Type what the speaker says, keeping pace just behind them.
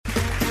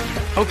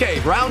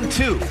Okay, round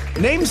two.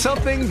 Name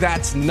something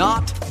that's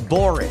not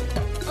boring.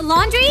 A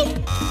laundry?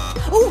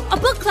 Ooh, a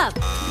book club.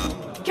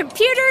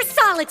 Computer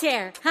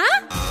solitaire,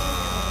 huh?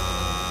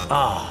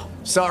 Ah,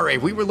 sorry,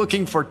 we were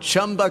looking for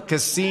Chumba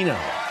Casino.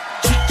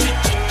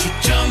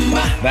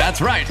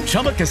 That's right,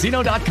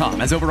 ChumbaCasino.com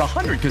has over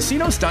 100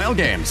 casino-style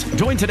games.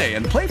 Join today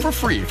and play for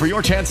free for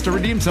your chance to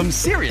redeem some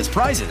serious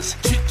prizes.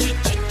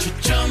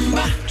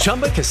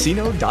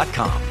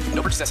 ChumbaCasino.com.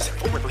 No purchase necessary.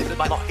 Void where prohibited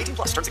by law. 18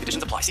 plus terms and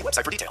conditions apply. See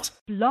website for details.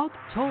 Blog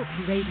Talk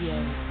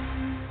Radio.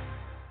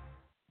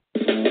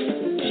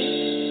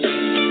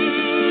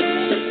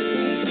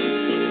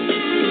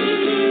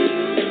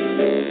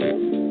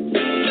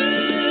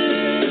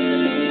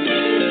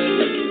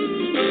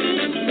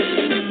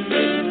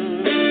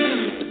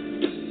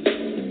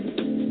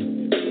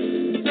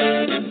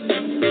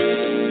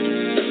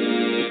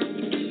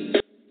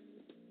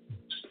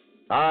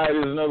 All right,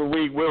 it's another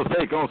week. We'll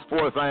take on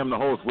sports. I am the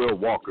host, Will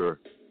Walker.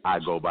 I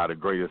go by the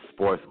greatest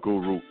sports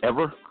guru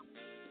ever.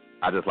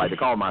 I just like to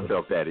call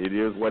myself that. It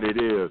is what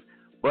it is.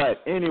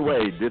 But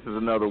anyway, this is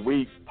another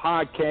week.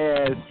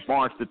 Podcast,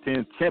 March the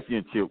 10th,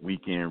 championship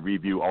weekend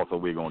review. Also,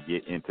 we're going to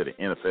get into the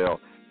NFL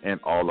and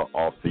all the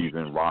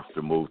off-season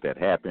roster moves that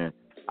happened.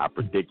 I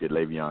predicted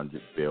Le'Veon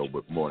Bell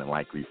would more than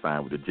likely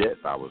sign with the Jets.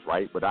 I was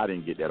right, but I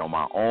didn't get that on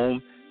my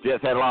own.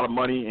 Jets had a lot of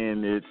money,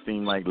 and it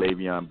seemed like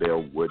Le'Veon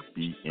Bell would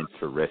be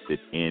interested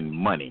in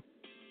money.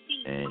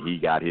 And he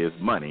got his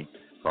money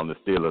from the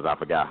Steelers. I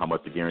forgot how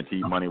much the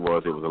guaranteed money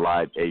was. It was a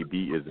lot.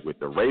 AB is with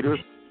the Raiders.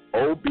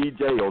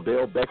 OBJ,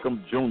 Odell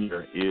Beckham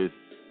Jr., is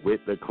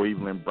with the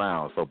Cleveland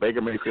Browns. So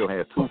Baker Mayfield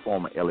has two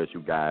former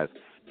LSU guys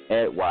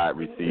at wide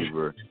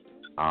receiver.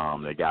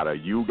 They got a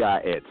U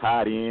guy at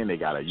tight end. They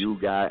got a U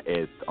guy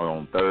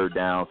on third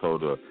down. So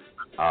the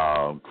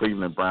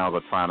Cleveland Browns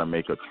are trying to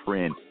make a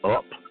trend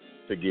up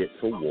to get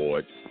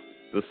towards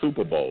the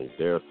Super Bowl.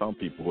 There are some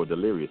people who are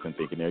delirious and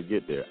thinking they'll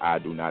get there. I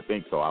do not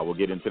think so. I will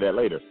get into that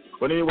later.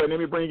 But anyway, let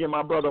me bring in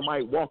my brother,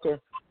 Mike Walker.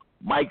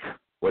 Mike,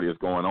 what is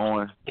going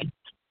on?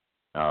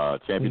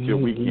 Championship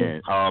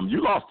weekend.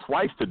 You lost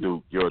twice to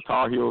Duke. Your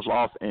Tar Heels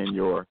lost and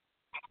your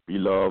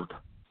beloved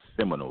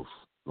Seminoles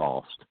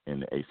lost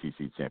in the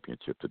ACC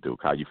championship to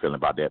Duke. How you feeling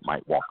about that,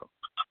 Mike Walker?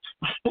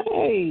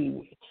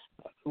 Hey,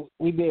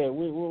 we there.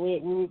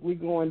 We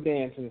going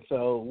dancing.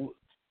 So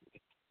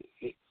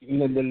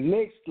the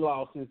next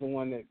loss is the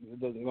one that's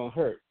gonna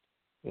hurt.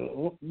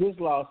 This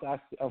loss,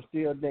 I'm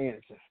still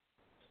dancing.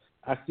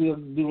 I still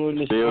doing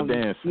this. Still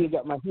dancing. Still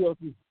got my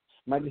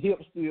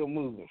hips still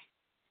moving.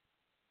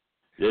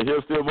 Your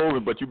heels still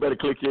moving, but you better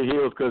click your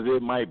heels because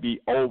it might be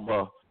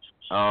over.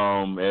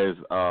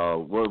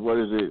 What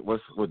is it?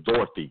 What's with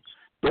Dorothy?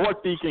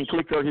 Dorothy can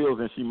click her heels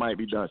and she might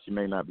be done. She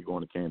may not be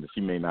going to Kansas.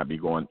 She may not be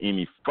going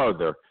any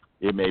further.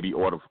 It may be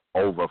over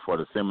for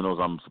the Seminoles.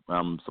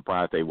 I'm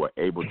surprised they were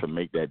able to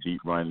make that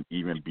deep run,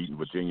 even beating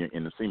Virginia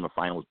in the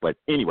semifinals. But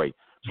anyway,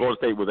 Florida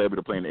State was able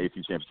to play in the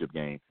ACC championship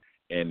game,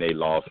 and they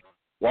lost.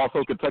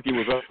 Also, Kentucky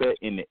was upset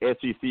in the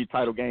SEC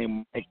title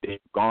game.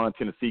 Gone,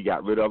 Tennessee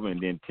got rid of them,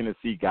 and then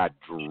Tennessee got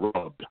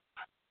drubbed.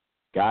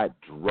 Got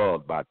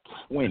drubbed by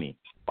 20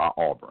 by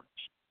Auburn.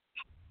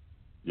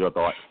 Your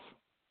thoughts?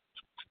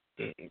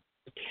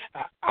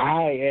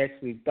 I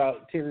actually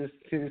thought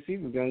Tennessee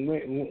was going to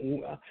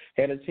win,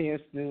 had a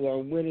chance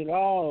to win it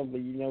all,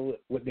 but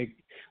with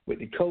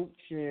the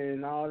coach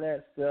and all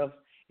that stuff,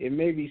 it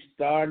may be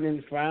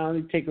starting to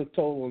finally take a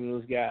toll on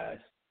those guys.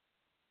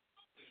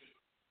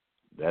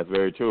 That's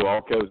very true.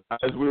 Okay,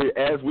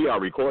 as we are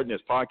recording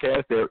this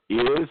podcast, there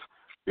is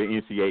the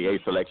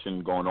NCAA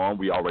selection going on.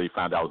 We already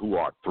found out who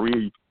are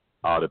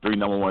the three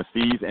number one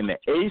seeds, and the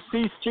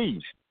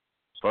ACC.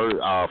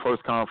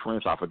 First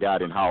conference, I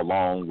forgot in how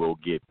long, we'll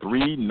get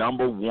three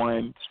number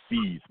one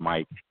seeds,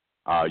 Mike.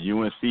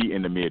 UNC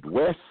in the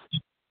Midwest.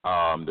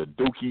 The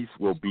Dukies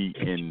will be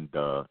in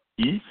the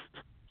East,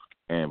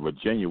 and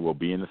Virginia will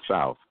be in the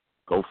South.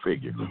 Go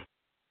figure.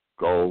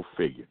 Go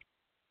figure.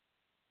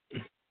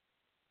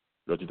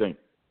 What you think?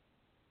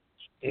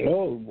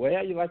 Oh,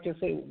 well, like I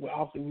say,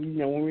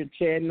 when we're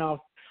chatting off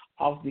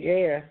the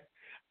air,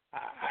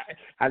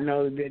 I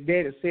know that they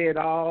had said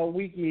all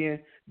weekend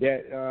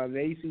that the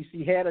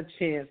ACC had a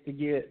chance to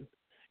get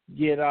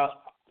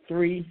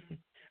three,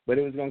 but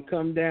it was going to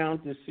come down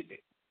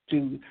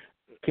to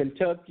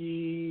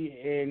Kentucky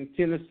and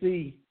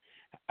Tennessee.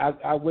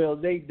 How well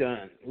they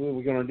done? What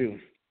we're going to do?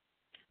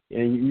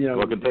 And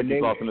well,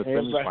 Kentucky's lost in the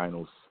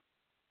semifinals.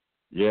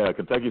 Yeah,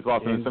 Kentucky's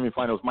lost in the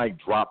semifinals. Might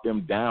drop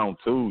them down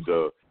to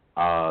the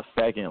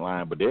second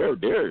line, but they're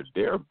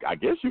I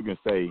guess you can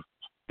say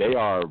they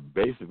are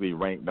basically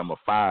ranked number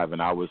 5,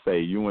 and I would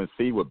say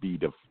UNC would be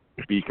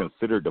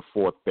considered the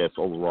 4th best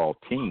overall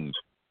team,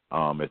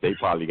 as they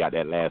probably got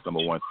that last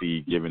number 1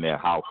 seed, given that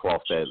how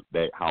close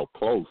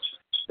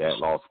that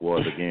loss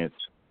was against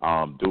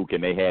Duke,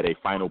 and they had a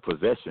final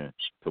possession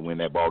to win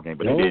that ball game,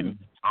 but they didn't.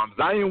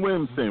 Zion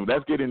Williamson,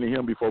 let's get into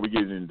him before we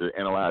get into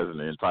analyzing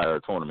the entire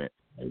tournament.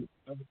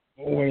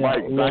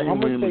 Zion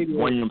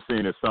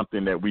Williamson is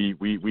something that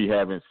we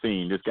haven't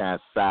seen. This guy's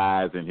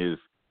size and his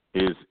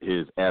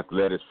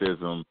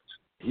athleticism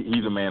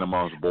he's a man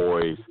amongst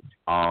boys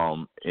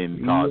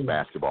in college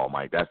basketball,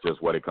 Mike. That's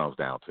just what it comes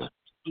down to.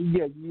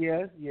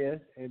 Yes.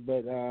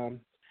 But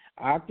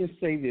I can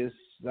say this,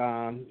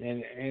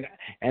 and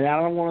I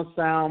don't want to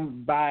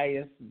sound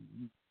biased,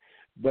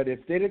 but if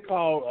they'd have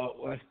called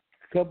a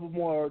couple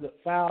more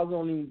fouls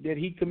on him that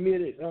he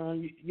committed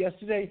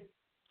yesterday,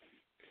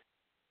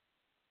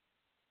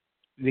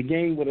 the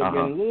game would have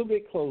been a little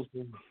bit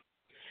closer.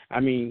 I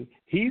mean,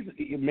 he's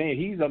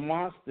a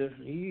monster.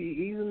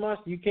 He's a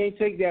monster. You can't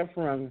take that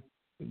from him.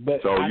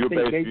 But so you're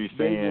basically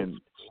saying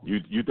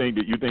you think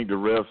the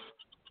refs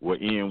will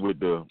end with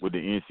the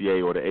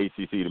NCAA or the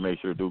ACC to make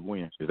sure Duke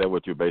wins. Is that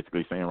what you're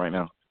basically saying right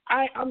now?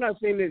 I'm not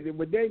saying that,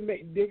 but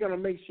they're gonna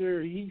make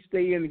sure he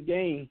stay in the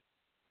game.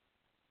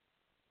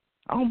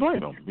 I don't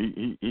blame him.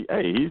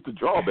 He's the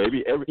draw,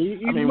 baby.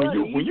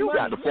 When you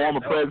got the former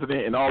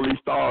president and all these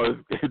stars,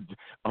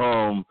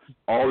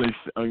 all this,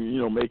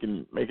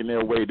 making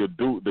their way to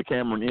the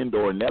Cameron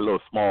Indoor in that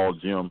little small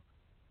gym,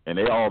 and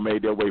they all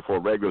made their way for a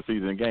regular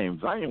season game.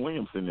 Zion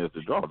Williamson is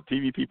the draw. The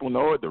TV people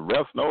know it. The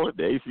refs know it.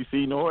 The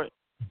ACC know it.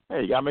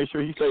 Hey, you gotta make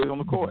sure he stays on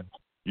the court.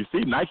 You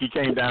see, Nike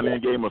came down there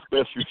and gave him a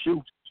special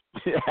shoe.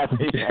 after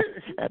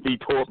he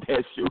tore up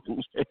that shoe,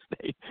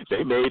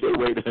 they made their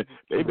way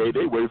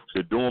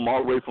to do him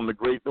all the way from the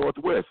Great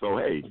Northwest. So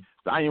hey,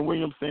 Zion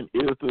Williamson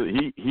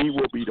he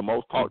will be the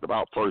most talked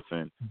about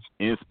person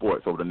in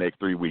sports over the next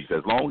 3 weeks.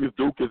 As long as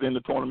Duke is in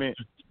the tournament,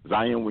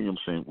 Zion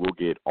Williamson will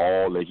get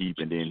all the heat,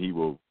 and then he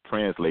will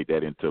translate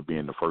that into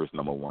being the first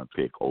number 1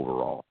 pick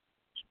overall.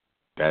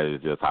 That is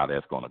just how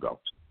that's going to go.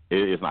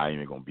 It's not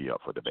even going to be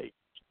up for debate.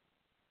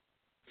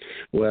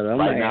 Well,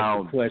 right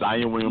now,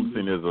 Zion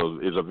Williamson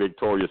is a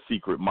Victoria's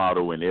Secret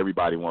model, and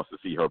everybody wants to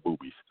see her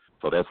boobies.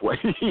 So that's what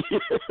he is.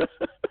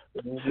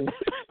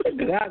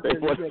 The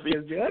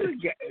other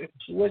guy,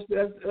 what's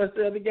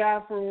the other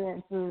guy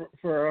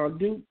for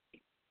Duke?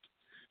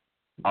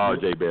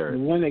 R.J. Barrett.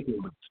 The one that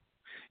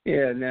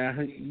now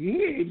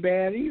he ain't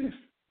bad either.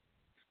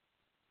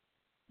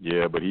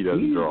 Yeah, but he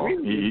doesn't draw.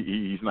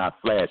 He's not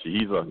flashy.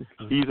 He's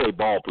a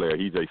ball player.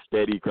 He's a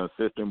steady,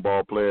 consistent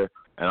ball player.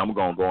 And I'm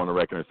going to go on the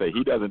record and say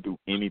he doesn't do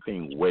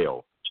anything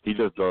well. He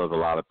just does a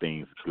lot of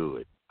things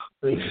good.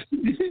 I'm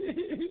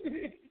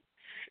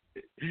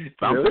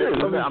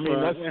serious. I mean,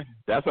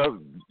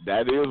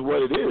 that is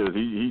what it is.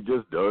 He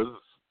just does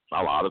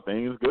a lot of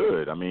things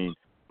good. I mean,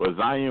 but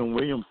Zion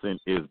Williamson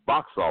is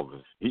box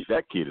office.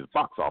 That kid is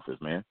box office,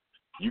 man.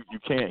 You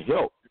can't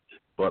help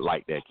but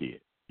like that kid.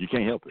 You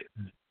can't help it.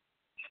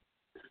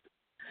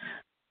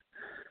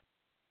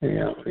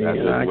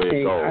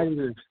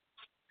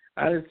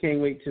 I just can't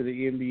wait till the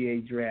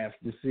NBA draft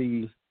to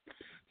see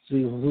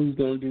who's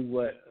going to do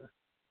what.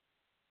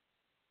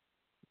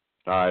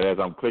 All right, as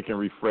I'm clicking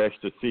refresh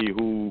to see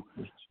who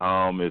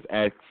is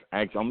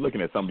actually, I'm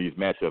looking at some of these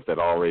matchups that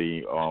are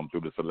already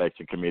through the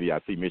selection committee. I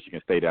see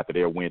Michigan State after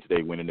their win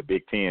today, winning the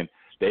Big Ten.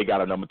 They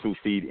got a number 2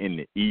 seed in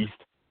the East,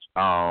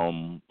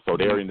 so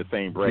they're in the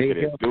same bracket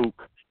as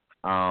Duke.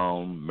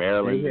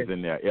 Maryland is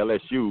in there.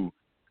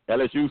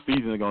 LSU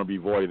season is going to be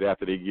voided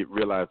after they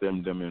realize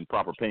them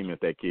improper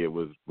payments that kid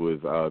was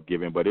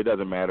given, but it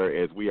doesn't matter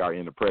as we are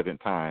in the present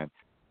time.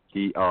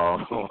 They made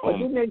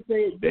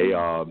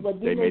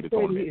the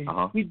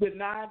tournament. He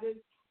denied it.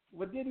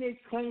 But didn't they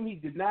claim he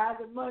denied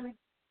the money?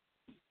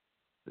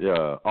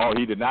 Yeah. Oh,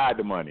 he denied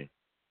the money.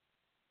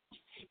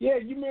 Yeah,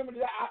 you remember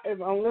that?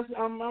 Unless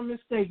I'm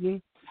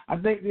mistaken, I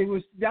think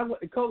that what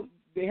the coach.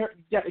 They heard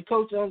the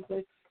coach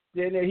said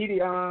that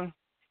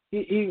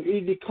he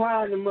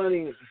declined the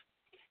money.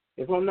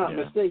 If I'm not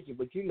mistaken,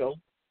 but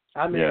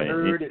I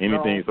heard it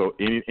anything. Wrong.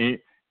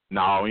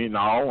 No, I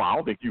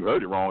don't think you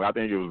heard it wrong. I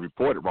think it was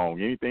reported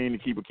wrong. Anything to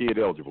keep a kid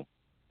eligible.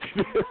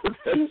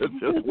 That's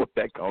just what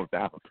that comes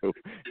down to.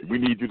 We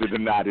need you to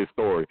deny this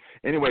story.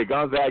 Anyway,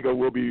 Gonzaga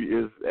will be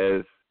as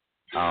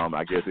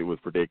I guess it was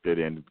predicted,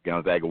 and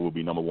Gonzaga will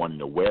be number 1 in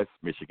the West.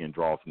 Michigan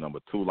draws the number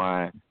 2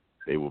 line.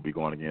 They will be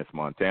going against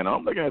Montana.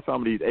 I'm looking at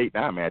some of these 8-9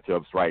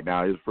 matchups right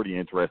now. It's pretty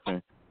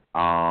interesting.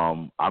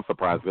 I'm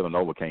surprised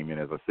Villanova came in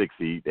as a 6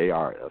 seed. They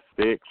are a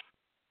 6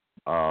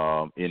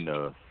 in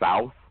the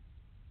South.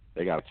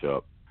 They got a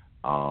chub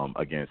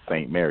against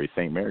St. Mary's.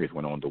 St. Mary's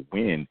went on to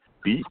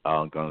beat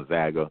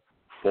Gonzaga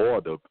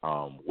for the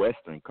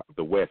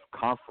West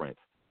Conference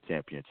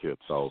Championship.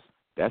 So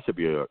that should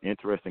be an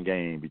interesting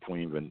game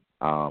between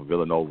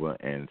Villanova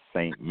and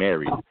St.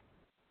 Mary's.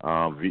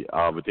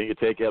 Virginia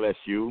Tech,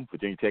 LSU.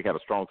 Virginia Tech had a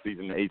strong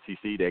season in the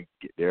ACC.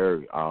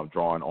 They're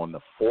drawing on the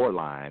 4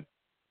 line.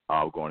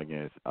 Going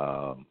against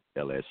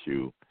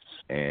LSU.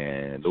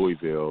 And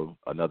Louisville,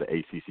 another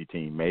ACC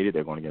team, made it.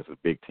 They're going against a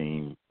big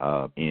team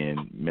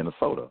in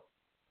Minnesota.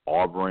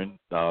 Auburn,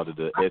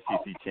 the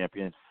SEC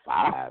champion,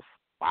 5.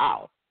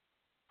 Wow.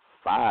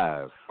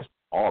 5.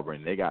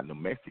 Auburn. They got New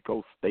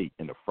Mexico State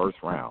in the first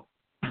round.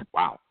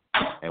 Wow.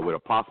 And with a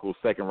possible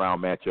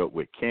second-round matchup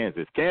with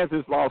Kansas.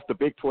 Kansas lost the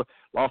Big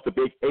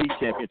 8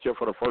 championship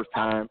for the first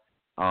time.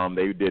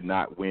 They did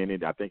not win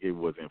it. I think it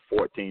was in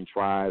 14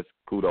 tries.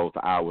 Kudos to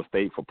Iowa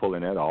State for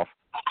pulling that off.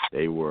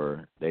 They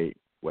were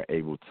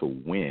able to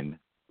win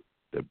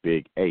the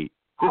Big 8.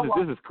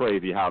 This is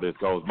crazy how this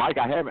goes, Mike.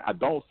 I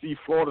don't see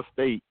Florida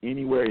State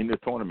anywhere in this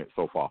tournament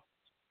so far.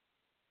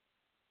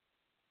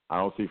 I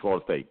don't see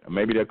Florida State.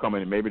 Maybe they're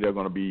coming. Maybe they're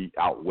going to be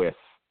out west.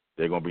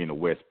 They're going to be in the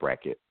west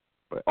bracket.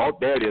 But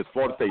there it is.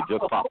 Florida State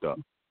just popped up.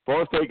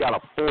 Florida State got a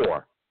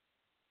 4.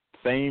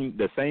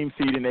 The same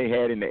seeding they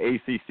had in the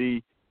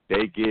ACC.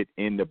 They get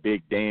in the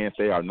Big Dance.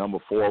 They are number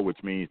 4,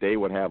 which means they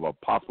would have a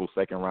possible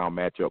second-round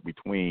matchup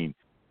between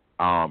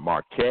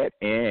Marquette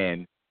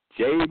and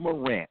Jay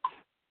Morant,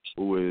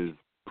 who is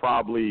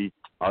probably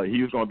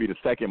he was going to be the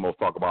second most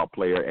talked about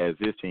player as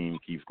this team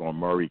keeps going.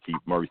 Murray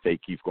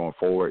State keeps going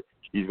forward.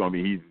 He's going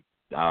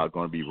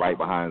to be right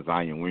behind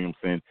Zion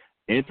Williamson.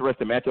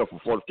 Interesting matchup for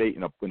Florida State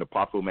in a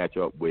possible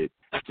matchup with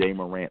Jay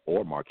Morant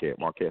or Marquette.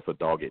 Marquette's a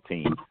dogged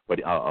team, but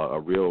a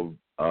real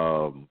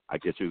I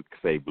guess you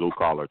could say blue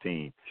collar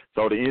team.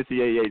 So the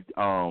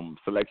NCAA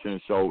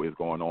selection show is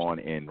going on,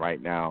 and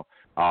right now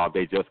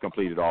they just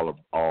completed all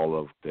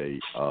of the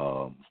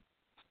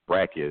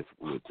brackets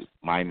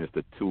minus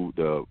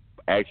the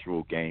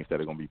actual games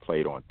that are going to be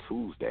played on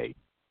Tuesday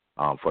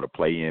for the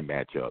play-in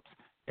matchups,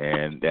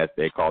 and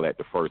they call that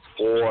the first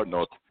 4.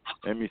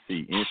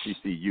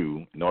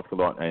 NCCU, North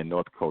Carolina and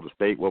North Dakota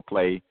State will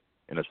play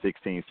in a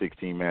 16-16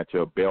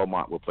 matchup.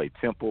 Belmont will play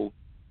Temple.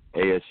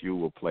 ASU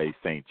will play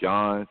St.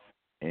 John's,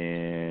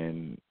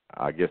 and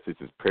I guess this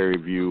is Prairie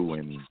View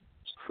and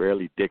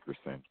Fairleigh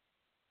Dickinson.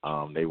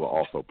 They will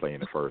also play in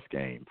the first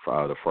game,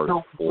 the first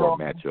 4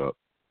 matchup.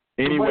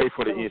 Anyway,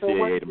 for the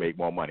NCAA to make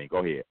more money. Go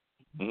ahead.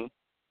 Mm-hmm.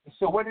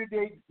 So where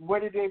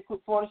did they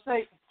put Florida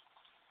State?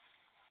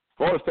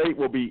 Florida State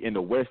will be in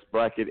the West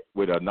bracket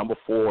with a number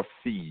 4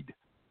 seed.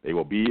 They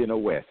will be in the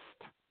West,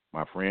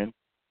 my friend.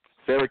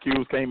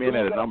 Syracuse came in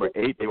at a number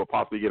 8. They will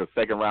possibly get a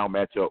second-round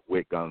matchup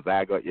with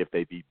Gonzaga if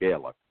they beat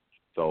Baylor.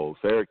 So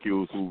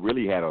Syracuse, who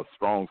really had a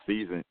strong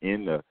season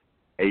in the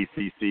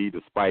ACC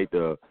despite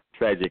the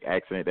tragic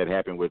accident that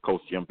happened with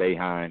Coach Jim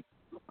Boeheim,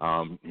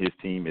 his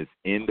team is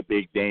in the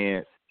Big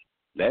Dance.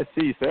 Let's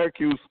see.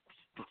 Syracuse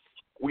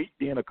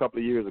squeaked in a couple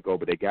of years ago,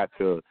 but they got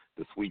to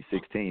the Sweet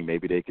 16.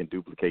 Maybe they can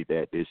duplicate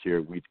that this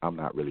year. I'm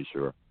not really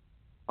sure.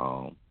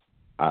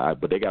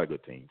 But they got a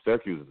good team.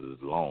 Syracuse is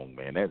long,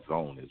 man. That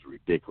zone is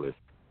ridiculous,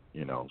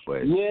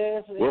 but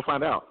yes, we'll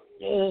find out.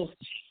 Yes.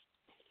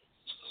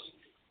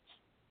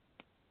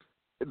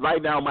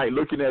 Right now, Mike,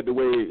 looking at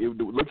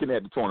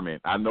the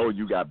tournament, I know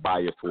you got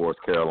bias towards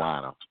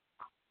Carolina.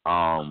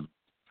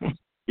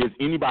 Is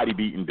anybody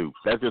beating Duke?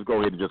 Let's just go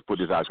ahead and just put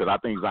this out, because I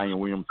think Zion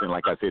Williamson,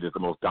 like I said, is the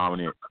most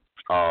dominant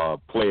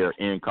player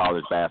in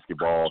college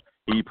basketball.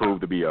 He proved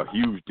to be a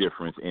huge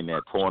difference in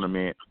that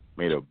tournament,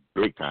 made a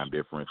big-time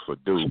difference for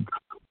Duke.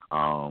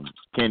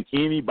 Can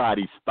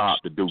anybody stop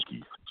the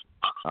Dukies?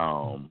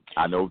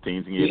 I know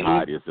teams can get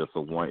hot. It's just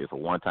a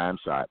one-time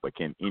shot, but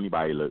can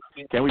anybody look?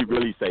 Can we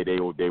really say they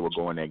will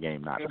go in that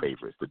game not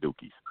favorites, the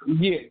Dukies?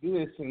 Yeah,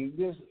 listen,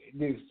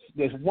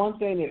 there's one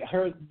thing that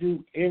hurts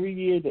Duke every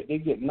year, that they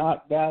get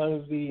knocked out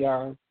of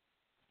the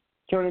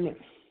tournament.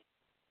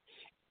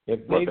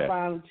 If they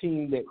find a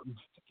team that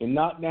can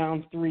knock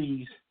down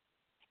threes,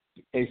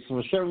 and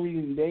for some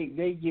reason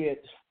they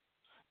get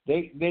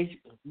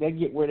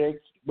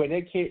where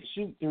they can't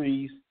shoot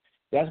threes.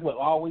 That's what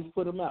always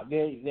put them out.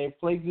 They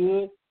play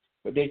good,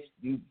 but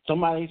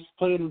somebody's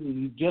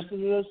playing just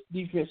enough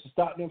defense to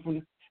stop them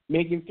from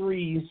making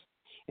threes,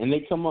 and they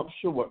come up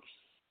short.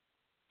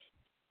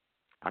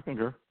 I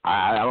concur.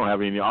 I don't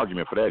have any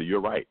argument for that.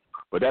 You're right,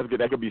 but that's good.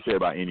 That could be said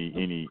about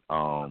any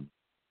upset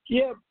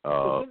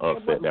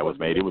that was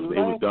made. It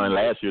was done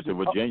last year to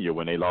Virginia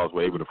when they lost.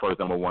 They were the first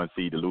number 1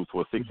 seed to lose to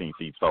a 16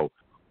 seed. So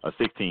a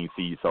 16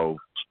 seed. So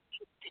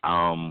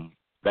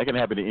that can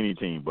happen to any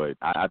team, but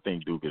I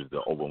think Duke is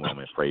the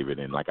overwhelming favorite.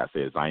 And like I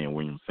said, Zion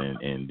Williamson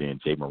and then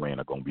Jay Morant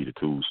are going to be the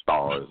 2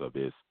 stars of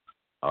this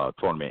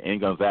tournament.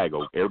 And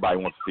Gonzaga, everybody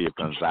wants to see if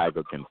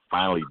Gonzaga can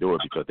finally do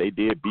it, because they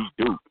did beat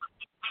Duke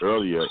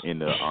earlier in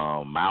the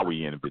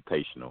Maui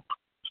Invitational.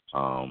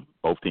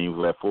 Both teams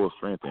were at full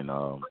strength, and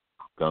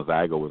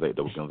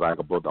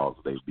Gonzaga Bulldogs,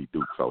 they beat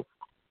Duke. So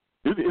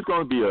it's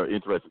going to be an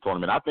interesting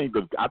tournament. I think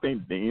the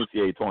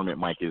NCAA tournament,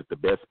 Mike, is the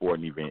best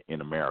sporting event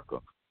in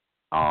America.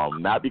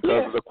 Not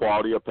because of the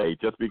quality of play,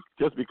 just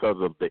because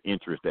of the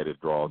interest that it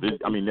draws. There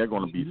are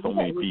going to be so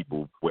many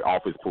people with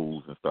office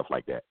pools and stuff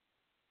like that.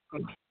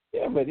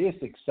 Yeah, but it's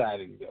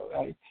exciting though.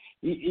 Right?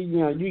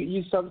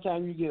 You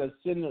sometimes you get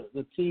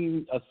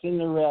a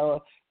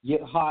Cinderella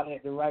get hot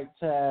at the right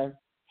time,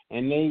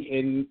 and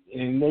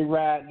they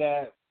ride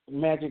that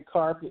magic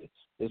carpet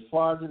as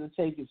far as it'll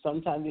take it.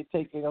 Sometimes they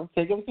take them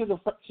to the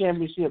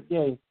championship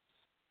game.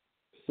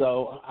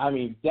 So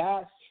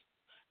that's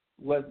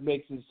what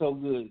makes it so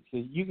good,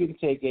 because you can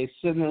take a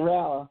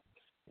Cinderella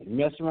and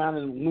mess around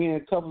and win a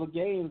couple of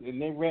games,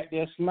 and they're right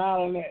there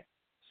smiling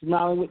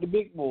with the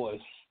big boys.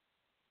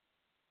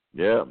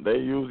 Yeah, they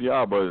usually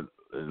are, but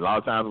a lot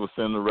of times with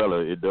Cinderella,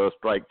 it does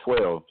strike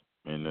 12,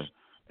 and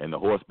the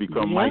horse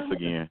becomes mice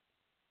again,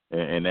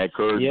 and that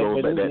courage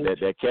goes back,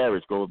 that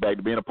carriage goes back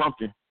to being a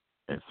pumpkin,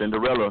 And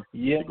Cinderella,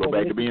 you go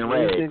back to being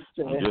rags.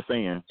 I'm just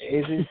saying.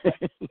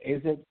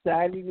 It's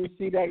exciting to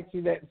see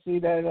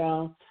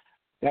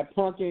that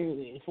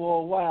pumpkin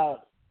for a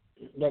while.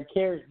 That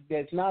carrot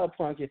that's not a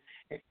pumpkin.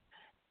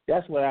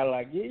 That's what I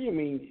like. You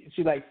mean,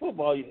 see, like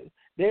football,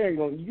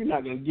 you're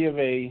not gonna give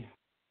a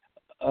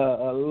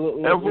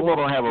football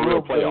don't have a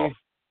real playoff.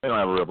 They don't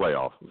have a real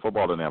playoff.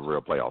 Football doesn't have a real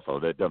playoff, so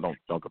that don't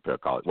compare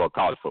college. Well,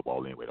 college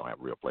football anyway don't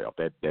have a real playoff.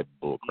 That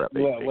bull crap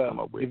they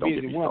come up with. Don't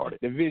get me started.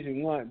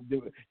 Division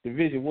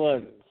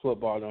One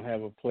football don't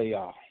have a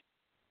playoff.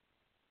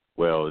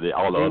 Well,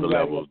 all the other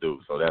levels do,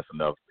 so that's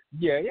enough.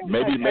 Yeah.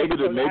 Maybe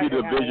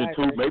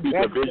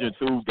Division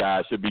Two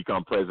guys should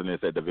become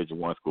presidents at Division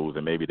One schools,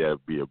 and maybe that's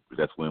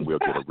when we'll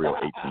get a real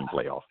 18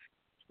 playoff.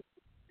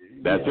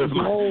 That's just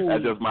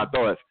my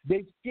thoughts.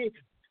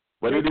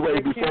 But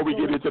anyway, before we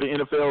get into the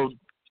NFL,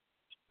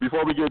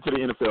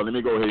 let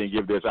me go ahead and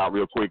give this out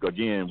real quick.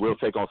 Again, we'll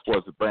take on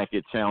Sports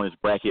Bracket Challenge,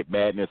 Bracket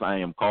Madness. I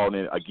am calling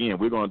it. Again,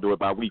 we're going to do it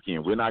by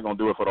weekend. We're not going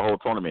to do it for the whole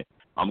tournament.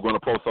 I'm going to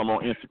post some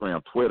on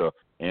Instagram, Twitter,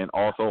 and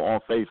also on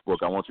Facebook.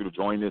 I want you to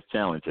join this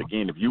challenge.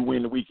 Again, if you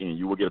win the weekend,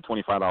 you will get a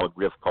 $25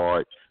 gift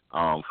card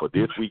for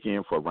this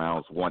weekend for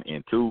rounds 1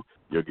 and 2.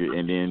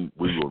 And then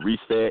we will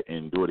reset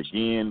and do it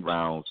again,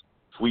 rounds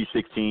Sweet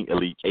 16,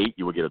 Elite 8,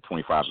 you will get a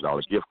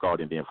 $25 gift card.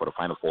 And then for the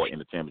Final Four in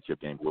the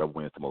championship game, whoever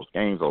wins the most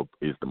games or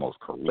is the most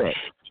correct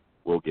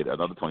will get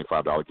another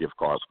 $25 gift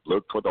card.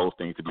 Look for those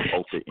things to be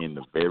posted in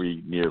the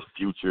very near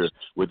future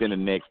within the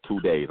next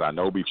 2 days. I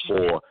know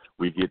before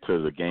we get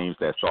to the games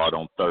that start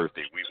on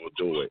Thursday, we will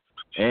do it.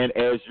 And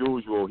as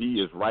usual,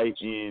 he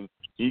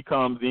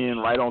comes in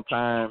right on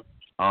time.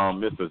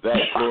 Mr.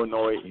 Zach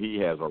Flournoy, he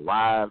has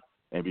arrived.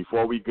 And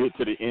before we get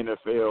to the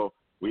NFL,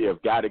 we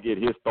have got to get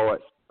his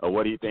thoughts of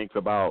what he thinks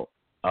about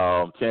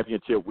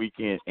championship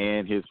weekend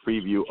and his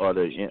preview of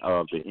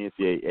the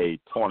NCAA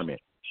tournament.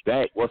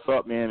 Zach, what's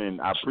up, man? And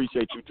I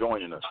appreciate you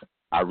joining us.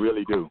 I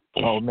really do.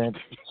 Oh, man,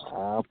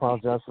 I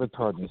apologize for the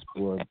tardiness,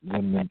 boy.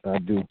 I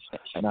do.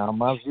 Now,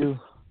 my view.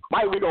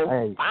 Mike, we're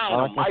going to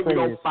find him. Mike, we're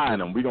going to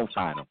find him. We're going to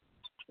find him.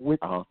 With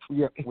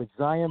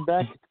Zion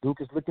back,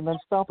 Duke is looking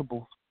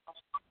unstoppable.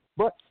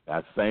 But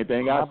that's the same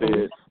thing I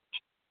said.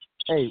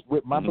 Hey,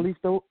 with my belief,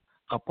 though,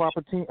 a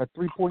proper team, a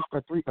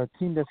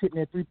team that's hitting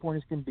their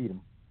 3-pointers can beat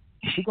them.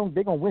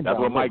 They're gonna win. That's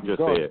what Mike just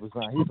said.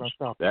 He's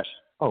unstoppable.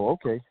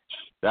 Okay.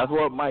 That's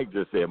what Mike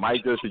just said.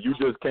 Mike just said you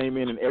just came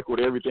in and echoed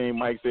everything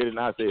Mike said and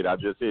I said. I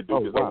just said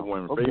Duke is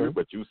overwhelming favorite,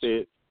 but you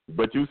said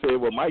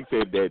what Mike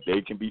said, that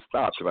they can be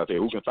stopped. Because I said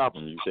who can stop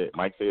them?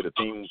 Mike said a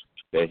team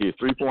that hits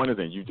 3-pointers,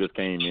 and you just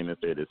came in and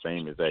said the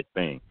same exact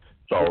thing.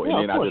 So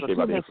and then I just gave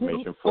out the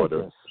information for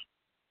the.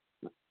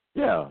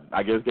 Yeah,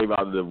 I just gave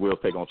out the We'll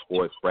Take on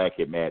Sports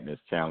Bracket Madness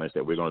Challenge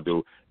that we're going to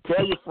do.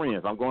 Tell your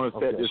friends. I'm going to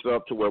set this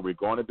up to where we're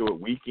going to do it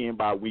weekend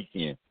by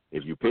weekend.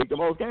 If you pick the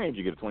most games,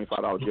 you get a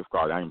 $25 gift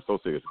card. I am so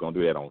serious. We're going to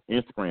do that on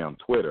Instagram,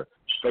 Twitter,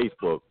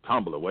 Facebook,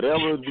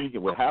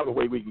 Tumblr, however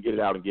way we can get it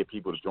out and get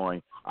people to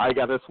join. I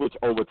got to switch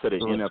over to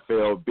the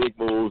NFL. Big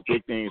moves,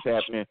 big things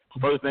happening.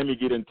 First, let me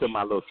get into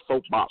my little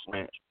soapbox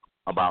rant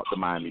about the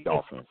Miami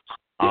Dolphins.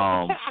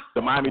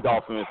 The Miami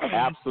Dolphins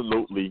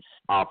absolutely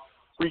are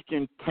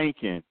freaking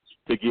tanking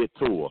to get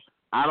Tua.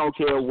 I don't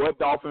care what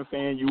Dolphin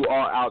fan you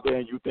are out there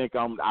and you think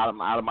I'm out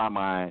of my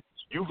mind.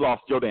 You've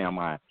lost your damn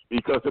mind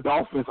because the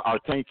Dolphins are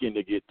tanking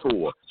to get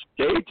Tua.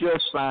 They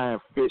just signed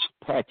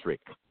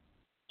Fitzpatrick.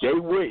 They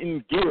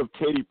wouldn't give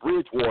Teddy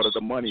Bridgewater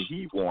the money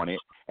he wanted,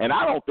 and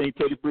I don't think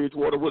Teddy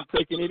Bridgewater would have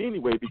taken it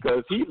anyway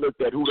because he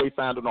looked at who they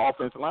signed on the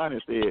offensive line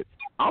and said,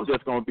 I'm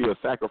just going to be a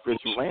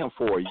sacrificial lamb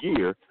for a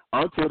year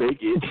until they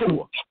get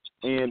Tua.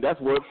 And that's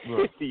what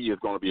Fitzy is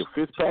going to be, a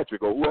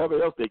Fitzpatrick or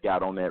whoever else they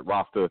got on that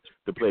roster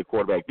to play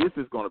quarterback. This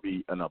is going to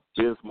be an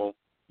abysmal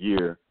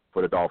year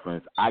for the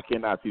Dolphins. I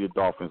cannot see the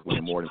Dolphins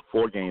winning more than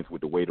 4 games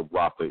with the way the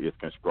roster is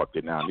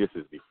constructed now. This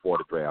is before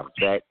the draft.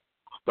 Jack,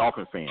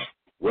 Dolphin fan,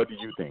 what do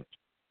you think?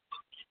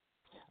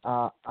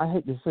 I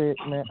hate to say it,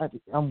 man.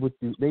 I'm with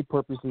you. They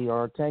purposely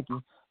are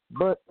tanking.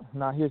 But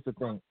now here's the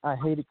thing. I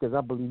hate it because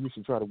I believe you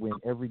should try to win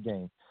every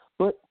game.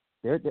 But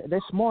they're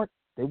smart.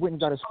 They went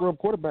and got a scrub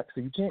quarterback,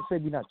 so you can't say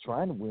we're not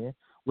trying to win.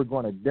 We're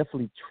going to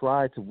definitely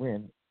try to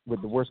win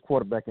with the worst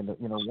quarterback in the,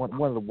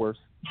 one of the worst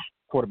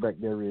quarterback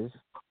there is.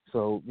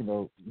 So,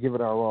 give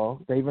it our all.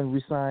 They even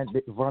re-signed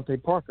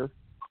Devontae Parker,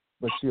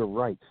 but you're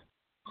right.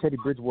 Teddy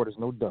Bridgewater's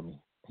no dummy.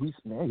 I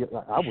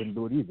wouldn't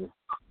do it either.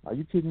 Are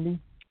you kidding me?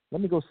 Let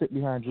me go sit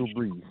behind Drew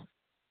Brees.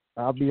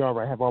 I'll be all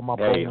right. Have all my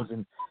bones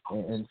and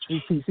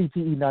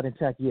CTE not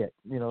intact yet.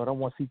 I don't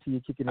want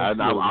CTE kicking in.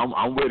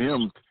 I'm with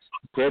him.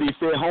 Teddy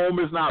said home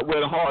is not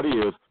where the heart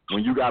is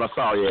when you got a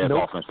sorry-ass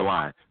offensive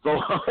line. So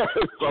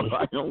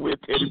I'm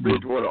with Teddy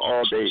Bridgewater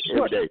all day,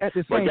 every day. At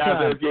the same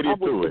time, let's get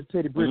into it.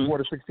 Teddy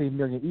Bridgewater $16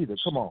 million either.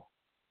 Come on.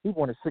 He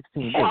wanted $16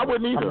 million. I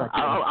wouldn't either.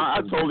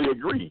 I totally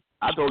agree.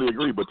 But I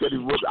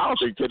don't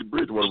think Teddy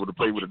Bridgewater would have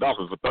played with the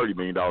Dolphins for $30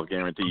 million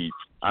guaranteed.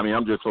 I mean,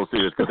 I'm just so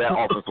serious because that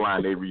offensive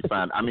line they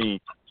re-signed. I mean,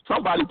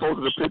 Somebody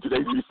posted a picture. They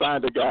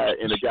re-signed a guy,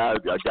 and a guy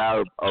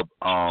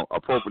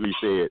appropriately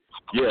said,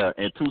 "Yeah."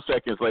 And 2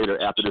 seconds later,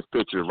 after this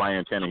picture,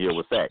 Ryan Tannehill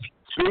was sacked.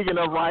 Speaking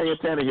of Ryan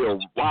Tannehill,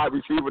 wide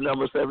receiver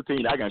number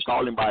 17, I can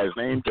call him by his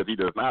name because he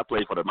does not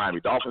play for the Miami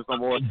Dolphins no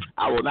more.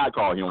 I will not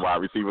call him wide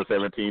receiver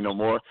 17 no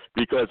more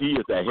because he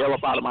is the hell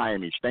up out of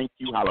Miami. Thank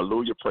you,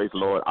 hallelujah, praise the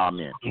Lord,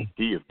 amen.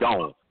 He is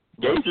gone.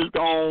 Gates is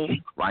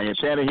gone. Ryan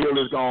Tannehill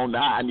is gone.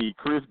 Now I need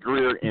Chris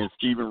Greer and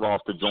Stephen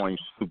Ross to join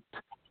suit.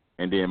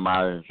 And then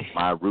my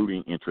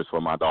rooting interest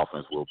for my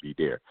Dolphins will be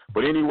there.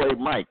 But anyway,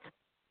 Mike,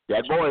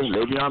 that boy,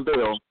 Le'Veon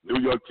Bell,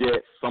 New York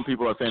Jets, some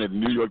people are saying that the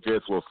New York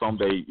Jets will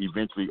someday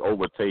eventually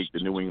overtake the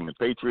New England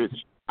Patriots.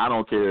 I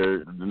don't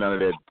care none of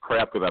that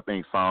crap because I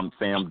think Sam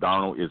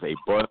Darnold is a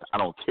bust. I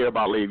don't care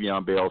about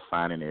Le'Veon Bell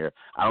signing there.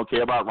 I don't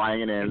care about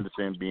Ryan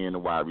Anderson being the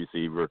wide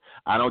receiver.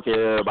 I don't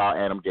care about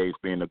Adam Gase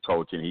being the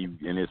coach. And he,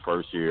 in his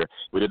first year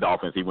with the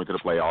Dolphins, he went to the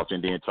playoffs.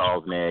 And then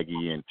Charles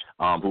Nagy and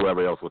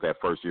whoever else was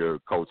that first-year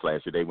coach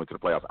last year, they went to the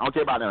playoffs. I don't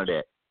care about none of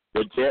that.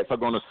 The Jets are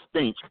going to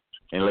stink,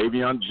 and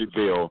Le'Veon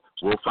Bell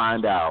will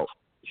find out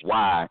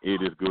why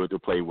it is good to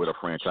play with a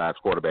franchise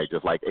quarterback,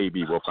 just like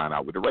AB will find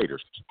out with the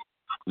Raiders.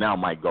 Now,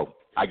 Mike, go.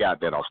 I got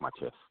that off my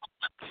chest.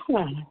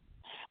 Well,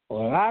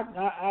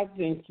 I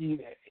think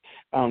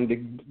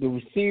the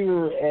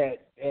receiver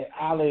at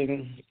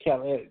Allen,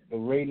 at the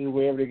Raiders,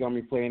 wherever they're gonna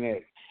be playing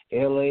at,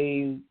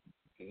 LA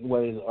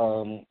was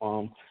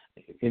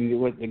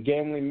with the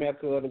gambling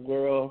mecca of the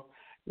world.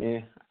 Yeah,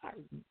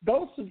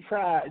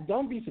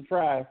 don't be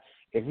surprised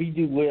if we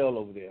do well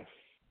over there.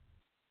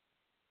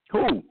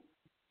 Who?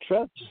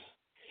 Trust me.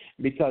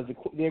 Because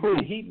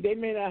they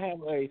may not have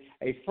a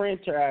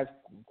franchise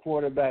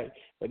quarterback,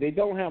 but they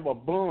don't have a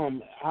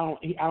bum. I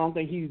don't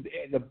think he's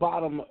at the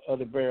bottom of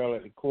the barrel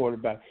at the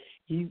quarterback.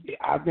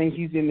 I think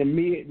he's in the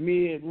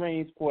mid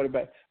range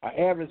quarterback, an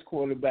average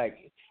quarterback.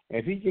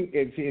 If he can,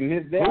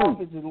 if their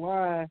offensive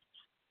line,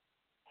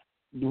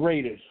 the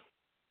Raiders.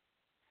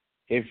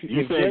 You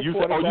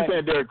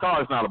saying Derek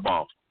Carr is not a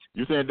bum?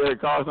 You saying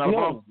Derek Carr is not a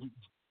bum?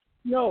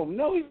 No,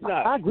 he's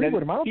not. I agree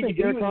with him. I don't think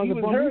Derek Carr's a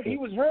bum either. He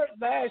was hurt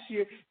last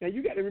year. Now,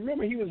 you got to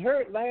remember, he was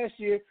hurt last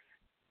year.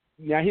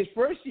 Now, his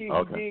first year,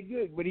 he did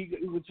good, but he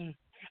was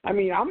 – I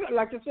mean,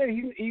 like I said,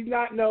 he's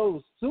not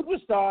no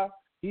superstar.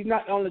 He's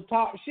not on the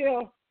top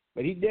shelf,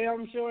 but he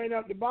damn sure ain't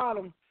up the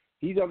bottom.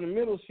 He's on the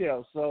middle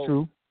shelf. So.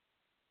 True.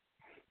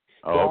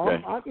 Oh,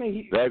 okay. I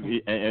think Zach,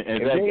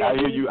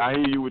 I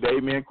hear you with the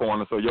amen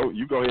corner. So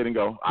you go ahead and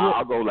go.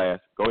 I'll go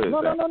last. Go ahead.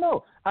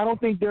 No. I don't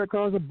think Derek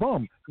Carr's a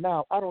bum.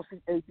 Now I don't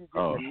see AB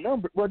getting a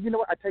number. Well, you know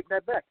what? I take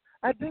that back.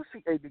 I do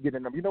see AB getting a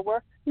number. You know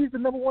what? He's the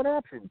number one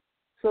option.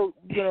 So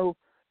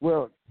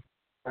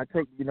I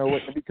take. You know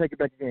what? Let me take it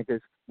back again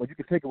because when you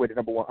can take away the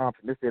number one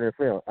option, this is the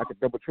NFL. I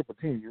could double triple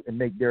team you and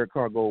make Derek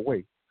Carr go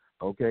away.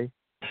 Okay,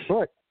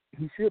 but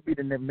he should be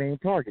the main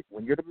target.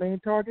 When you're the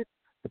main target,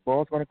 the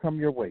ball's going to come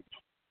your way.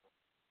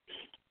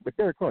 But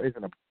Derek Carr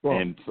isn't a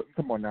bum.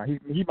 Come on now,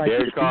 he might.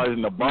 Derek Carr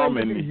isn't a bum,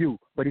 and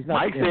but he's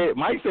not.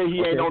 Mike said he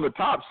ain't on the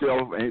top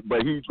shelf,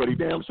 but he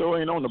damn sure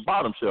ain't on the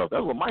bottom shelf.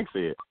 That's what Mike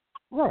said.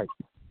 Right.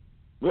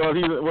 Well,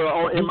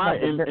 in my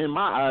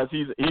eyes,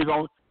 he's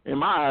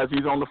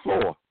on the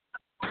floor.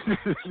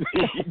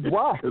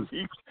 Why? Because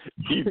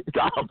he's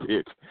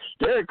garbage.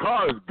 Derek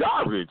Carr is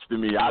garbage to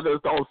me. I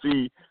just don't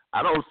see.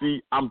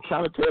 I'm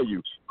trying to tell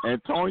you,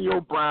 Antonio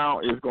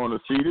Brown is going to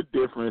see the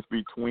difference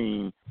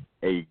between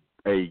a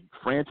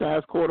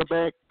franchise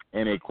quarterback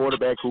and a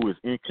quarterback who is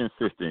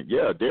inconsistent.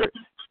 Yeah, Derek.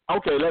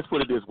 Okay, let's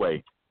put it this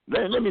way.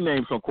 Let me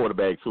name some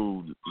quarterbacks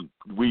who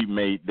we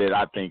made that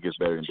I think is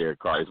better than Derek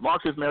Carr. Is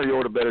Marcus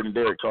Mariota better than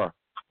Derek Carr?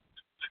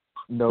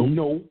 No.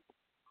 What?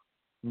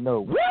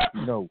 No.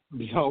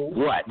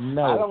 What?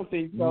 No. I don't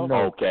think so.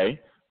 No. Okay,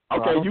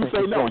 you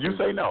say no. You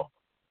say no.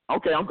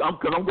 Okay, I'm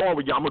going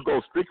with you. I'm going to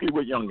go strictly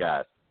with young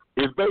guys.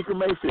 Is Baker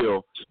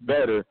Mayfield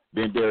better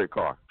than Derek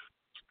Carr?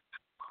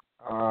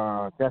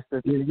 That's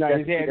the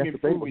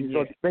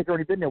Baker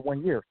only been there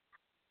 1 year.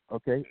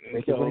 Okay,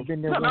 Baker's only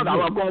been there 1 year.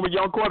 No, I'm going with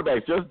young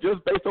quarterbacks.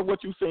 Just based on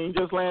what you've seen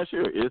just last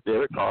year, is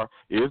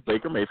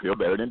Baker Mayfield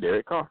better than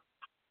Derek Carr?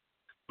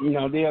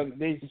 No, they're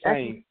the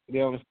same.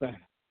 They're on the same.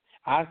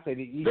 I say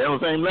they're on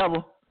the same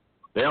level.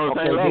 They're on the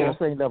same level. They're on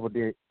the same level,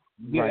 Derek.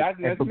 Yeah,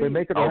 right. But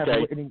Baker don't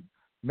have any.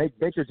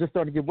 Baker's just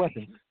starting to get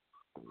weapons.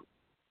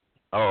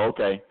 Oh,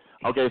 okay.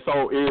 Okay,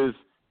 so is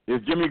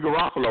Jimmy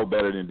Garoppolo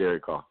better than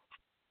Derek Carr?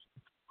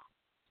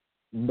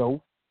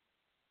 No.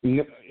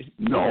 Hell,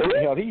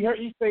 he hurt.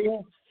 He say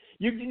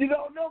you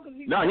don't know because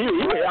he. No, he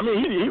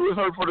was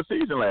hurt for the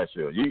season last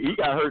year. He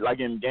got hurt like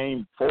in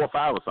game 4 or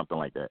 5 or something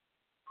like that.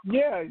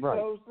 Yeah. Right.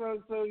 So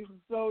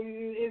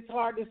it's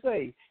hard to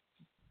say.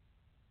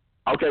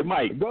 Okay,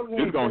 Mike,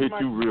 this is gonna hit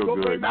you real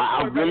good. Now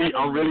I'm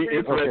really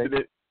interested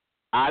in.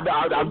 I'm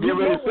getting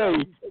ready to say,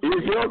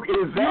 is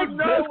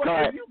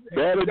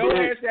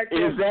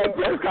Dak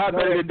Prescott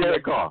better than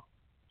Derek Carr?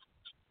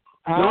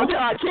 No,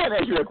 I can't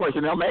ask you that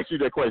question. I'm asking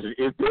you that question.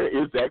 Is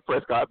Dak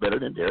Prescott better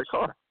than Derek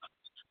Carr?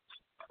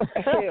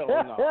 Hell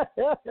no.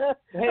 Hell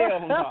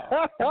no.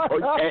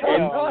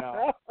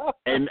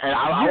 And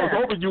I was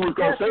hoping you was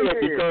going to say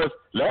it because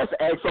let's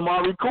ask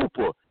Amari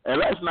Cooper. And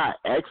let's not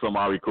ask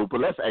Amari Cooper.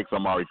 Let's ask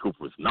Amari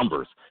Cooper's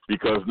numbers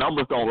because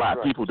numbers don't lie.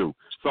 Right. People do.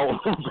 So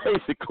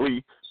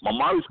basically,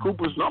 Amari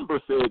Cooper's number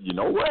said, you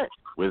know what?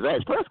 With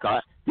Dak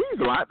Prescott, he's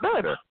a lot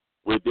better.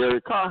 With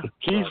Derek Carr,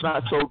 he's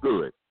not so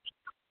good.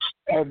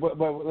 But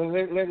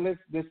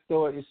let's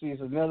throw it.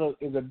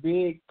 It's a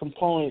big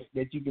component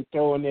that you can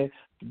throw in there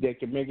that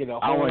can make it a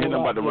whole. I don't want to hear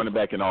nothing about the running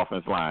back and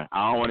offense line.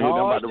 I don't want to hear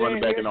nothing about the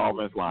running back and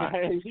offense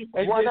line.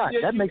 Why not?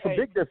 That makes a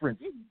big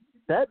difference.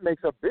 That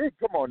makes a big.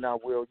 Come on now,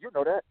 Will. You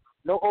know that.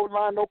 No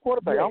O-line, no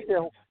quarterback. I don't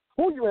care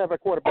who you have at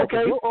quarterback.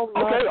 Okay. Wait.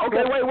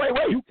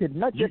 You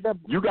cannot get that.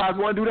 You guys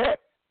want to do that?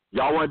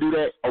 Y'all want to do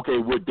that? Okay.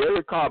 Would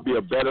Derek Carr be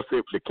a better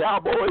fit for the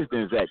Cowboys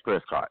than Dak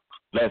Prescott?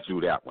 Let's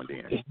do that one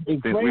then.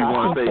 Since we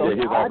want to say that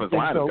his offensive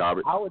line is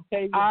garbage.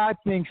 I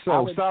think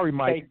so. Sorry,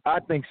 Mike.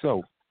 I think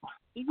so.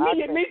 Me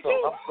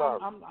too.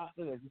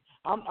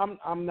 I'm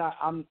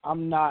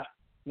not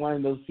one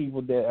of those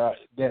people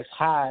that's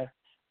high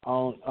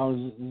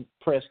on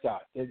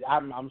Prescott.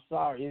 I'm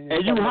sorry.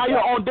 And you hire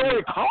on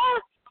Derek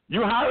Carr?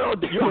 You hire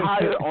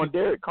on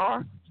Derek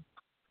Carr?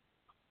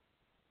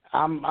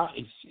 I'm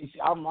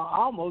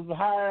almost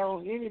higher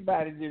on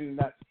anybody than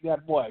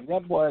that boy.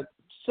 That boy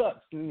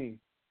sucks to me.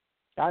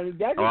 I'm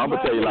gonna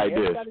tell you like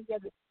this.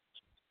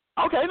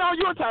 Okay, no,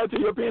 you're entitled to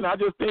your opinion. I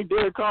just think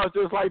Derek Carr is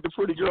just like the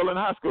pretty girl in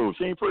high school.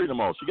 She ain't pretty no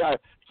more.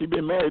 She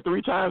been married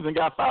 3 times and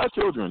got 5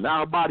 children. Now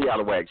her body out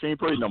of whack. She ain't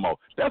pretty no more.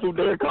 That's what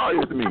Derek Carr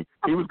is to me.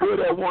 He was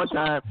good at one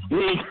time. He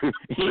ain't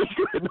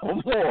good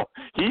no more.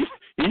 He's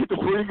the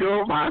pretty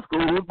girl from high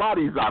school whose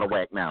body's out of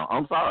whack now.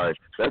 I'm sorry.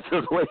 That's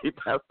the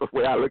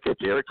way I look at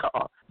Derek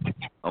Carr.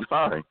 I'm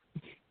sorry.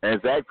 And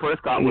Dak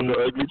Prescott was the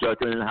ugly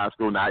duckling in high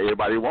school. Now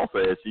everybody wants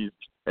her as she's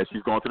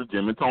going to the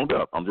gym and toned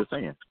up. I'm just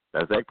saying.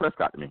 That's Dak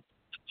Prescott to me.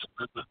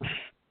 I'm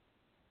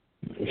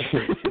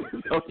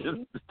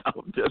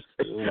just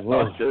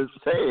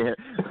saying.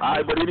 All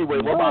right, but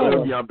anyway, what about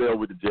Le'Veon Bell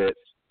with the Jets?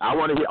 I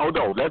want to hear. Oh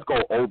no, let's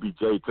go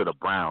OBJ to the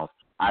Browns.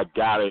 I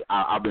got it.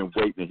 I've been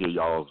waiting to hear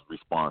y'all's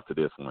response to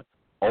this one.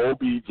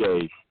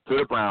 OBJ to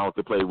the Browns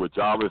to play with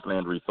Jarvis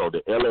Landry. So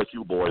the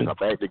LSU boys are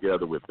back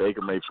together with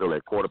Baker Mayfield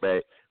at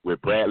quarterback, with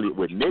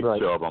Nick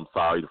Chubb,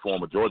 the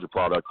former Georgia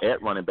product,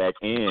 at running back,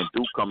 and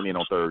Duke coming in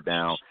on third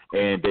down,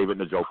 and David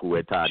Njoku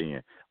at tight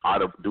end.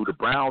 Do the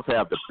Browns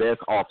have the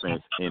best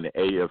offense in the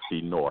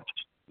AFC North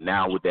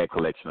now with that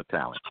collection of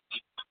talent?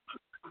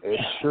 It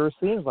sure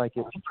seems like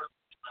it.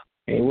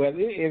 Well,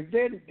 if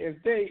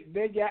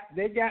they got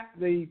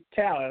the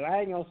talent,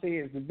 I ain't gonna say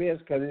it's the best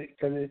because it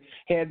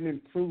hasn't been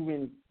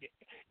proven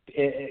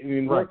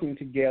in working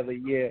together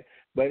yet.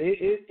 But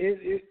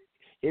it's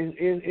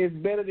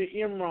better than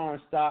Imran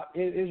stock.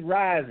 It's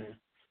rising.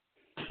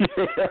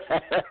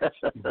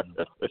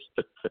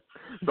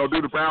 So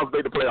do the Browns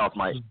make the playoffs,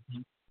 Mike?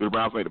 Do the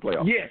Browns make the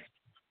playoffs?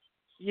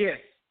 Yes.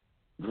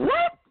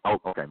 What? Oh,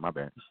 okay, my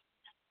bad.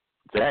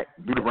 Jack,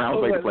 do the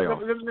Browns make the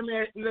playoffs? Let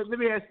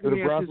me ask. Do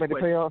the Browns make the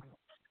playoffs?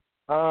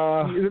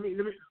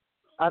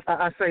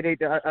 I say they.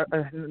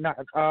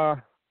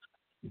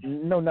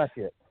 No, not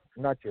yet.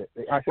 Not yet.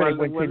 I say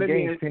they win 10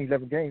 games, 10,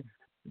 11 games.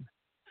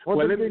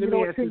 Well, let me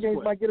ask 10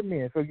 games might get them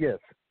in. So yes.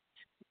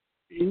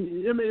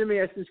 Let me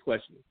ask this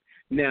question.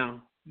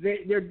 Now,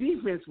 their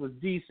defense was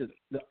decent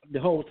the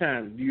whole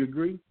time. Do you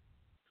agree?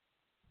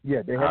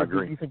 Yeah, they had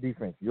a decent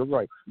defense. You're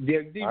right.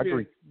 Their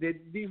defense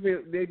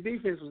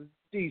was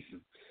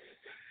decent.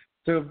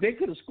 So if they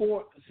could have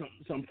scored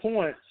some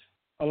points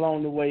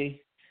along the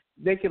way,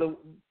 they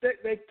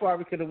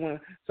probably could have won.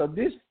 So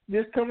this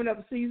coming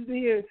up season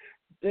here,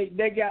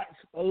 they got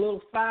a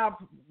little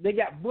they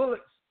got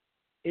bullets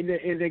in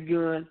their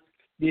gun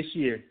this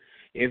year.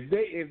 If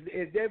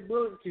their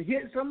bullets can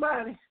hit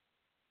somebody,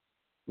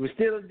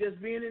 instead of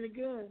just being in the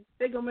gun,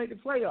 they're gonna make the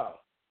playoffs.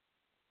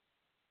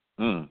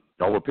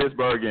 Over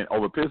Pittsburgh and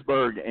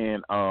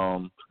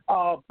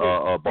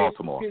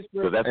Baltimore.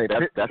 Because that's a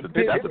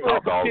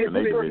top dog in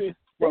their division.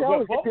 They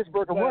always get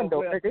Pittsburgh a run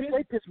though. They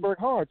play Pittsburgh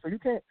hard, so you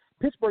can't.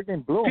 Pittsburgh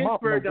didn't blow them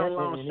out. Pittsburgh don't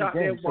lost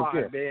their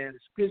wad, man.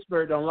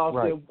 Pittsburgh don't lost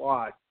their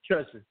wad.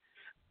 Trust me.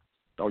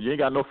 Oh, you ain't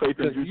got no faith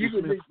in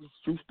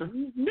Juice-Schuster?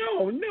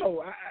 No.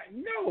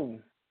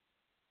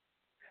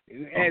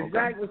 As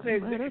Zach was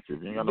saying,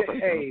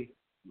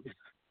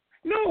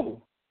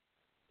 no.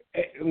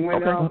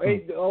 When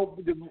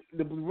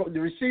the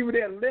receiver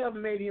that left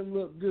made him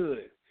look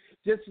good,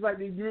 just like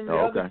you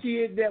remember the other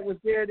kid that was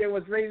there that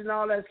was raising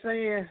all that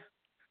saying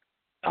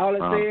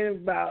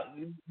about,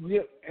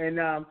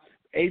 and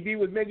AB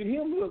was making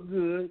him look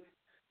good.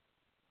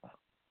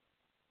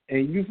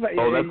 And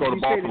let's go to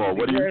Baltimore.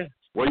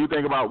 What do you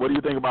think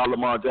about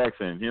Lamar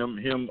Jackson?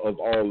 Him of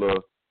all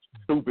the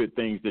stupid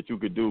things that you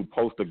could do,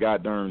 post a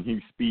goddamn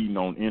he's speeding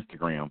on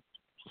Instagram.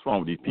 What's wrong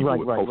with these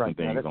people posting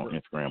things on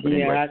Instagram? But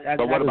anyway,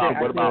 what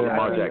about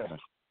Lamar Jackson?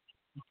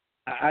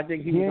 I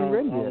think he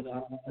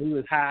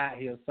was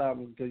high or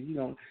something because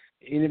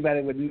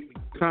anybody with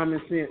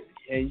common sense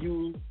and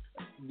you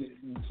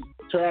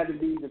try to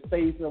be the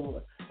face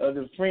of of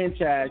the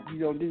franchise, you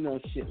don't do no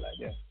shit like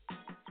that.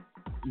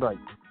 Right.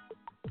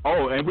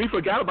 Oh, and we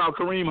forgot about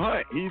Kareem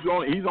Hunt. He's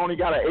only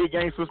got an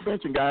 8-game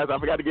suspension, guys. I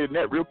forgot to get in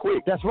that real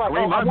quick. That's right.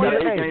 Kareem Hunt got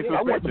an 8-game suspension.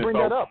 I want to bring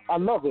that up. I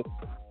love it.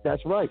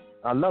 That's right.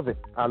 I love it.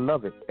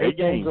 8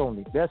 games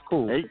only. That's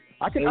cool.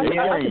 I can deal with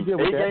that.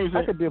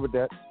 I can deal with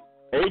that.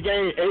 8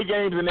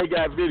 games, and they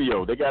got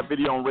video. They got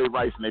video on Ray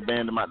Rice, and they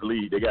banned him out the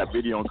league. They got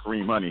video on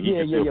Kareem Hunt. He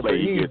can still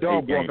play. He gets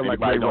 8 games.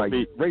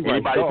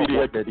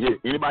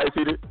 Anybody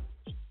see that?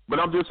 But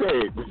I'm just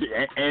saying,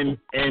 and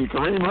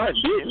Kareem Hunt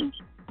didn't.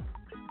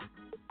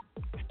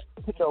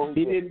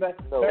 He didn't.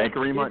 And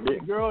Kareem Hunt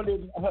didn't. The girl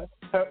didn't.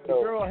 The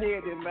girl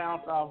head didn't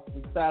bounce off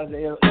the side of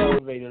the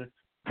elevator.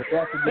 But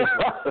that's the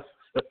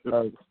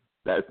difference.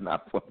 That's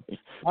not funny.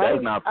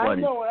 That's not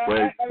funny.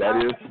 I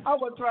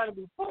wasn't trying to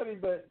be funny,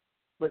 but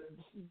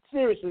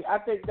seriously, I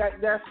think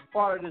that's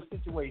part of the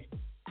situation.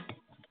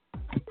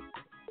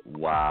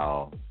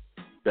 Wow.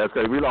 That's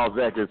because we lost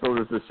Zach as soon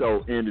as the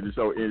show ended. The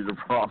show ended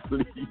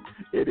properly.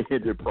 It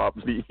ended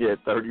properly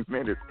at 30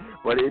 minutes.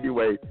 But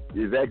anyway,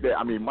 Zach,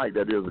 Mike,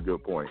 that is a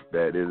good point.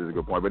 That is a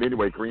good point. But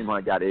anyway, Kareem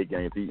Hunt got 8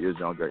 games. He is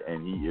younger,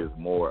 and he is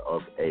more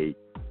of a,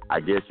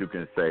 I guess you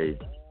can say,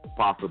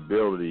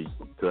 possibility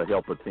to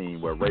help a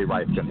team where Ray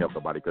Rice can help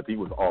somebody because he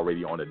was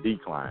already on a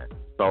decline.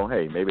 So,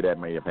 hey, maybe that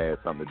may have had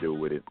something to do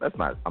with it.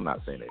 I'm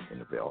not saying that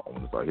NFL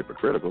owners are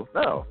hypocritical.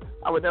 No,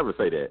 I would never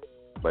say that.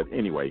 But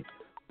anyway,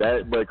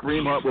 but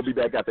Kareem Hunt will be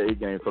back after 8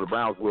 games, so the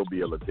Browns will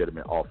be a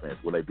legitimate offense.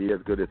 Will they be as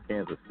good as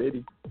Kansas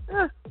City?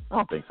 I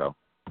don't think so.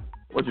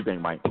 What you think,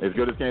 Mike? As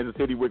good as Kansas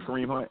City with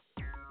Kareem Hunt?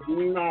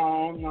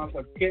 No.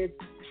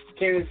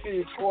 Kansas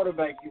City's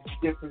quarterback is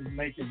different from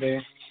nature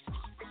there.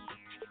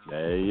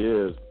 There he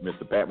is,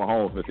 Mr. Pat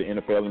Mahomes, Mr.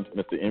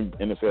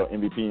 NFL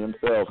MVP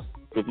himself,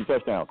 50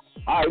 touchdowns.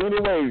 All right,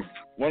 anyways,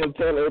 want to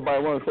say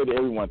to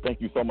everyone,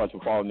 thank you so much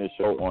for following this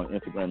show on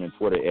Instagram and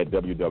Twitter at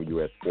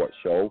WWS Sports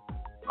Show.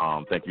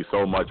 Thank you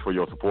so much for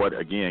your support.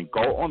 Again,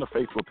 go on the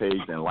Facebook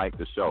page and like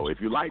the show.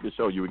 If you like the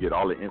show, you will get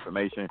all the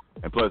information.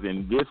 And plus,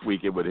 in this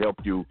week, it would help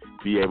you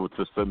be able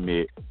to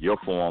submit your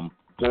form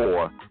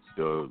for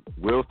the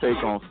Will's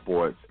Take on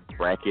Sports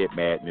Bracket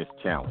Madness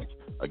Challenge.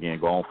 Again,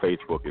 go on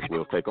Facebook. It's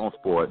Will's Take on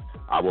Sports.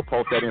 I will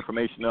post that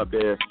information up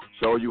there,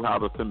 show you how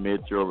to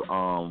submit your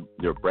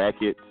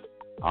brackets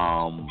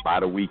by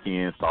the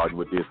weekend, starting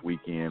with this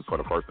weekend for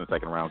the first and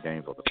second round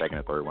games or the second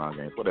and third round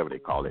games, whatever they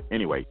call it.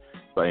 Anyway,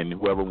 and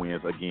whoever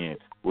wins, again,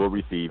 will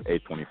receive a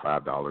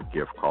 $25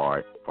 gift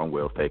card from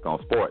Will's Take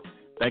on Sports.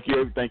 Thank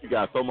you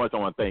guys so much. I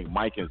want to thank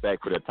Mike and Zach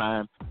for their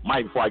time.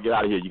 Mike, before I get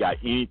out of here, you got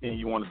anything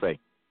you want to say?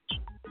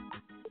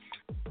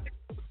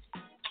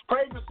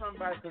 Pray for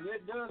somebody because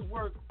it does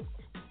work.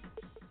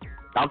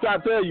 I'm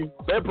trying to tell you,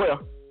 say a prayer.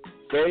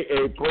 Say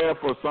a prayer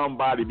for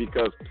somebody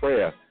because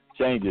prayer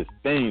changes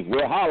things.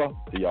 We'll holler.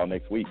 See y'all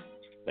next week.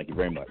 Thank you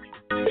very much.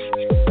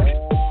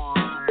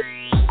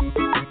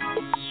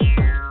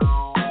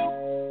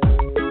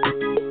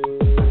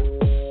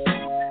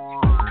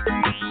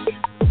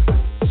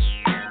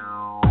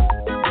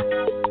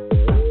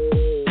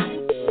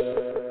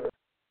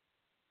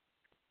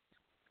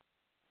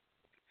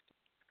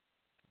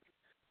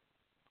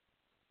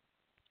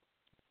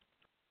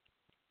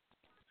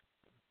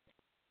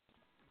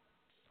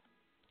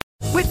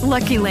 With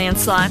Lucky Land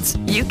Slots,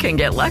 you can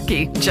get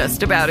lucky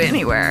just about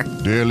anywhere.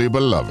 Dearly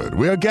beloved,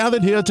 we are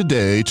gathered here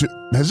today to...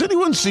 Has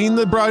anyone seen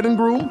the bride and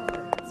groom?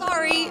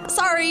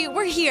 Sorry,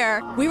 we're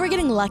here. We were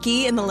getting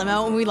lucky in the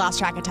limo and we lost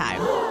track of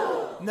time.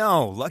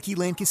 No, Lucky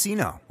Land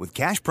Casino, with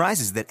cash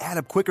prizes that add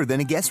up quicker than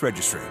a guest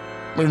registry.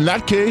 In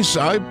that case,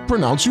 I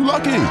pronounce you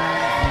lucky.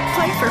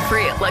 Play for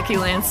free at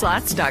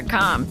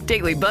LuckyLandSlots.com.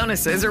 Daily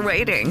bonuses are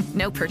waiting.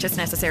 No purchase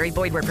necessary.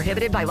 Void where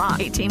prohibited by law.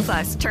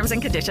 18+. Terms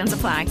and conditions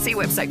apply. See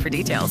website for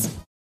details.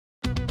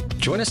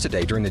 Join us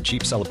today during the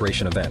Jeep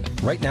Celebration event.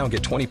 Right now,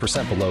 get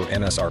 20% below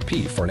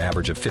MSRP for an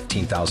average of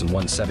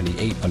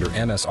 $15,178 under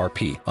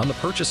MSRP on the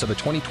purchase of a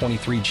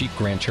 2023 Jeep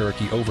Grand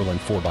Cherokee Overland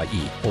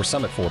 4xE or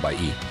Summit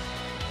 4xE.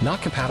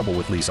 Not compatible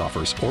with lease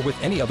offers or with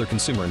any other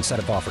consumer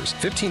incentive offers.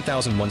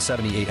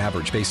 $15,178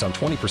 average based on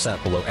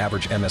 20% below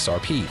average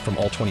MSRP from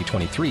all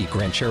 2023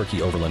 Grand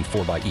Cherokee Overland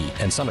 4xE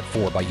and Summit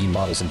 4xE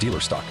models in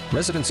dealer stock.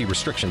 Residency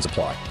restrictions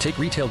apply. Take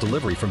retail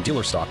delivery from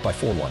dealer stock by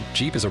 4/1.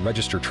 Jeep is a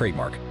registered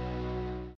trademark.